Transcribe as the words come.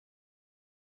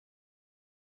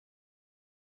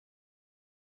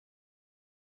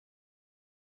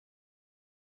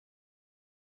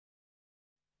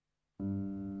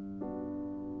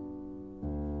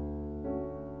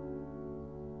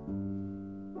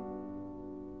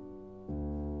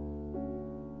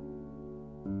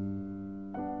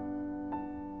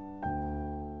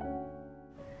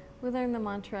We learned the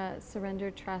mantra,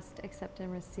 surrender, trust, accept,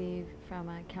 and receive from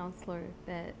a counselor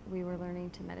that we were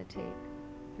learning to meditate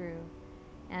through.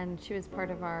 And she was part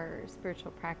of our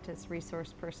spiritual practice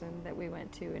resource person that we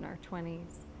went to in our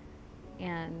 20s.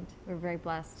 And we're very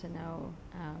blessed to know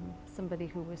somebody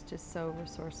who was just so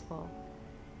resourceful.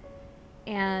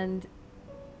 And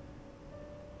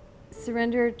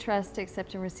surrender, trust,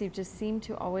 accept, and receive just seemed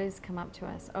to always come up to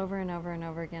us over and over and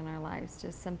over again in our lives.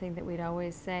 Just something that we'd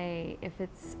always say.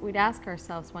 We'd ask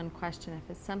ourselves one question: if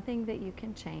it's something that you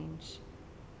can change,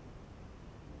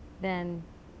 then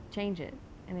change it.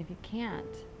 And if you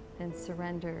can't, then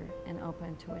surrender and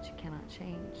open to what you cannot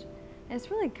change. And it's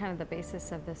really kind of the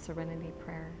basis of the Serenity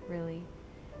Prayer, really.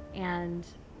 And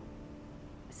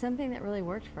something that really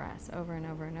worked for us over and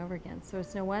over and over again. So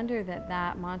it's no wonder that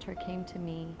that mantra came to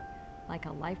me like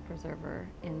a life preserver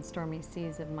in stormy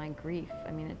seas of my grief.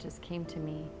 I mean, it just came to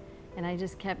me. And I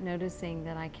just kept noticing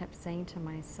that I kept saying to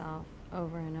myself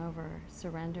over and over,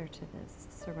 surrender to this,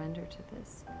 surrender to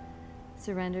this,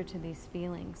 surrender to these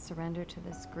feelings, surrender to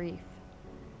this grief.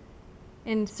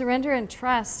 And surrender and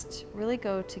trust really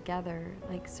go together.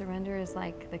 Like surrender is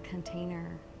like the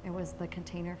container. It was the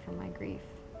container for my grief.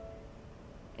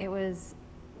 It was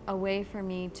a way for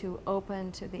me to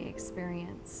open to the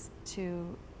experience,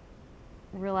 to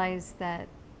realize that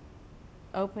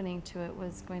opening to it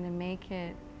was going to make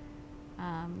it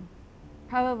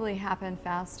probably happen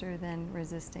faster than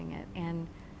resisting it. And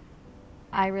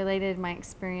I related my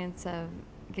experience of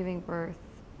giving birth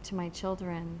to my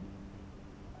children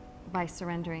by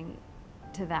surrendering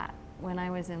to that. When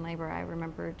I was in labor, I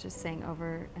remember just saying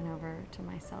over and over to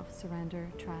myself, surrender,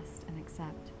 trust, and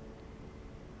accept.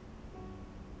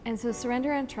 And so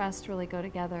surrender and trust really go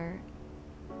together.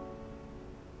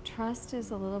 Trust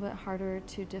is a little bit harder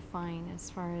to define as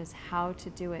far as how to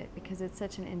do it because it's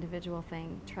such an individual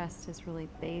thing. Trust is really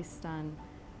based on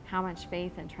how much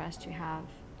faith and trust you have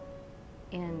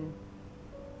in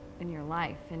your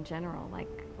life in general.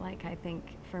 Like I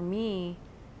think for me,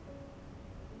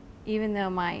 even though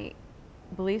my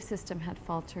belief system had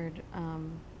faltered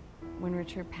when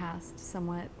Richard passed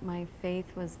somewhat, my faith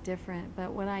was different.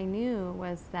 But what I knew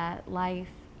was that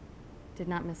life did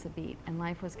not miss a beat, and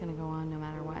life was going to go on no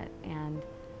matter what. And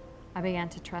I began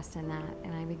to trust in that,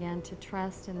 and I began to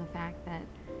trust in the fact that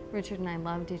Richard and I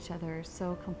loved each other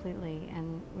so completely,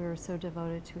 and we were so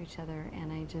devoted to each other,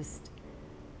 and I just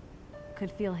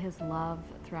could feel his love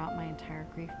throughout my entire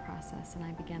grief process, and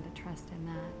I began to trust in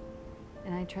that.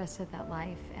 And I trusted that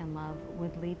life and love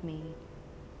would lead me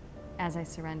as I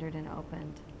surrendered and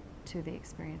opened to the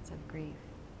experience of grief.